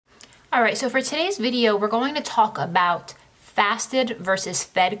All right, so for today's video, we're going to talk about fasted versus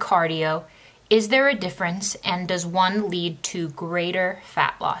fed cardio. Is there a difference, and does one lead to greater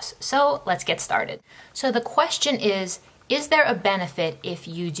fat loss? So let's get started. So the question is there a benefit if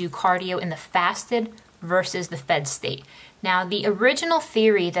you do cardio in the fasted versus the fed state? Now, the original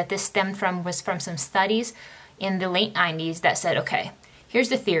theory that this stemmed from was from some studies in the late 90s that said, okay, here's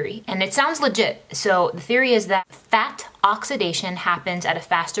the theory, and it sounds legit. So the theory is that fat oxidation happens at a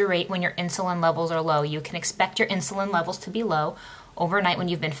faster rate when your insulin levels are low. You can expect your insulin levels to be low. Overnight when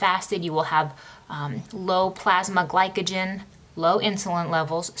you've been fasted, you will have low plasma glycogen, low insulin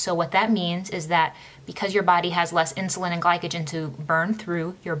levels. So what that means is that because your body has less insulin and glycogen to burn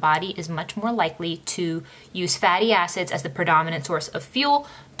through, your body is much more likely to use fatty acids as the predominant source of fuel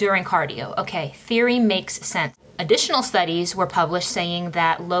during cardio. Okay, theory makes sense. Additional studies were published saying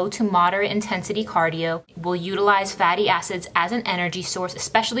that low to moderate intensity cardio will utilize fatty acids as an energy source,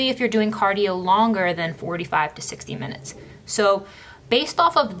 especially if you're doing cardio longer than 45 to 60 minutes. So based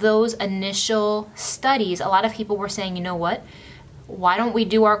off of those initial studies, a lot of people were saying, you know what? Why don't we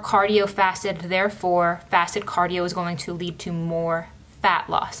do our cardio fasted? Therefore, fasted cardio is going to lead to more fat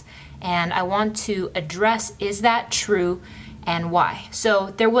loss. And I want to address, is that true and why?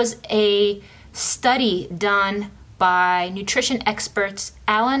 So there was a study done by nutrition experts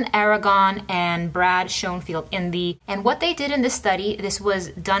Alan Aragon and Brad Schoenfield and what they did in this study, this was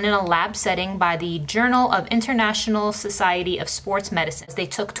done in a lab setting by the Journal of International Society of Sports Medicine. They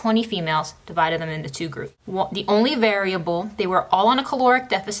took 20 females, divided them into two groups. The only variable, they were all on a caloric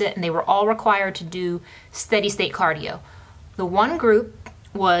deficit and they were all required to do steady state cardio. The one group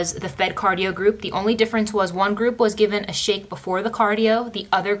was the fed cardio group. The only difference was one group was given a shake before the cardio, the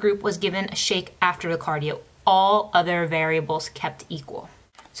other group was given a shake after the cardio. All other variables kept equal.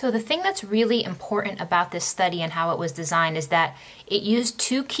 So the thing that's really important about this study and how it was designed is that it used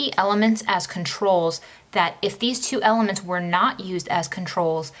two key elements as controls that if these two elements were not used as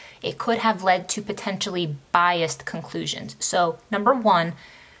controls, it could have led to potentially biased conclusions. So number one,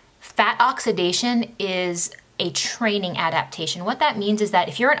 fat oxidation is a training adaptation. What that means is that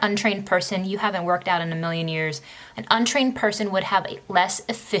if you're an untrained person, you haven't worked out in a million years, an untrained person would have a less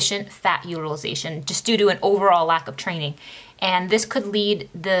efficient fat utilization just due to an overall lack of training. And this could lead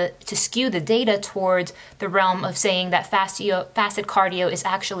to skew the data towards the realm of saying that fasted cardio is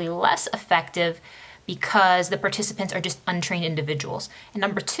actually less effective because the participants are just untrained individuals. And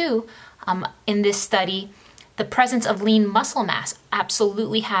number two, in this study, the presence of lean muscle mass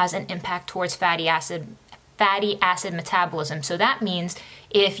absolutely has an impact towards fatty acid metabolism. So that means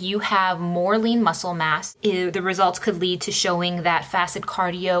if you have more lean muscle mass, the results could lead to showing that fasted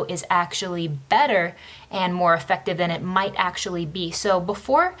cardio is actually better and more effective than it might actually be. So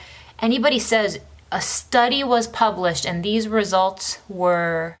before anybody says a study was published and these results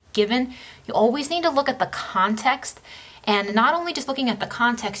were given, you always need to look at the context. And not only just looking at the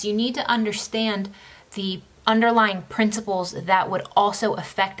context, you need to understand the underlying principles that would also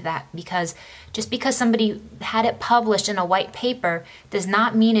affect that, because just because somebody had it published in a white paper does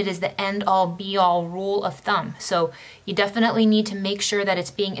not mean it is the end-all be-all rule of thumb. So you definitely need to make sure that it's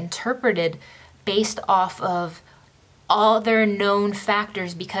being interpreted based off of other known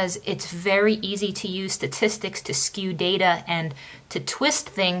factors, because it's very easy to use statistics to skew data and to twist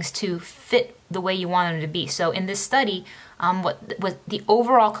things to fit the way you want them to be. So in this study, what the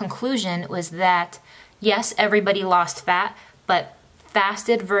overall conclusion was that yes, everybody lost fat, but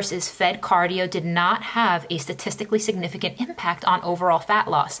fasted versus fed cardio did not have a statistically significant impact on overall fat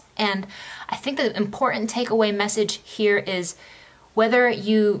loss. And I think the important takeaway message here is whether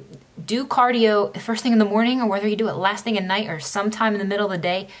you do cardio first thing in the morning or whether you do it last thing at night or sometime in the middle of the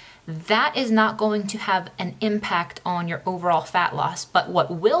day, that is not going to have an impact on your overall fat loss. But what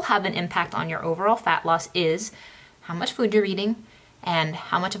will have an impact on your overall fat loss is how much food you're eating and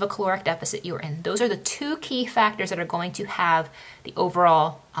how much of a caloric deficit you're in. Those are the two key factors that are going to have the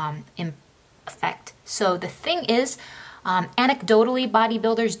overall effect. So the thing is, anecdotally,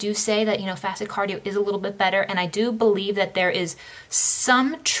 bodybuilders do say that, fasted cardio is a little bit better, and I do believe that there is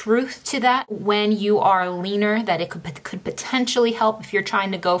some truth to that. When you are leaner, that it could potentially help if you're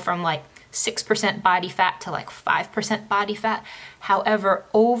trying to go from like 6% body fat to like 5% body fat. However,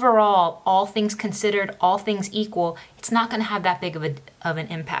 overall, all things considered, all things equal, it's not going to have that big of an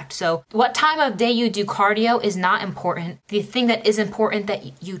impact. So what time of day you do cardio is not important. The thing that is important,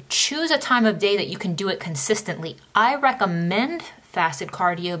 that you choose a time of day that you can do it consistently. I recommend fasted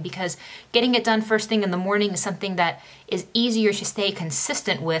cardio because getting it done first thing in the morning is something that is easier to stay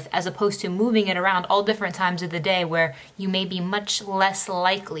consistent with as opposed to moving it around all different times of the day where you may be much less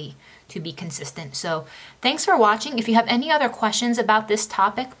likely to be consistent. So thanks for watching. If you have any other questions about this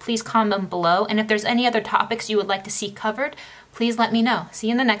topic, please comment below. And if there's any other topics you would like to see covered, please let me know. See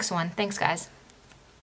you in the next one. Thanks, guys.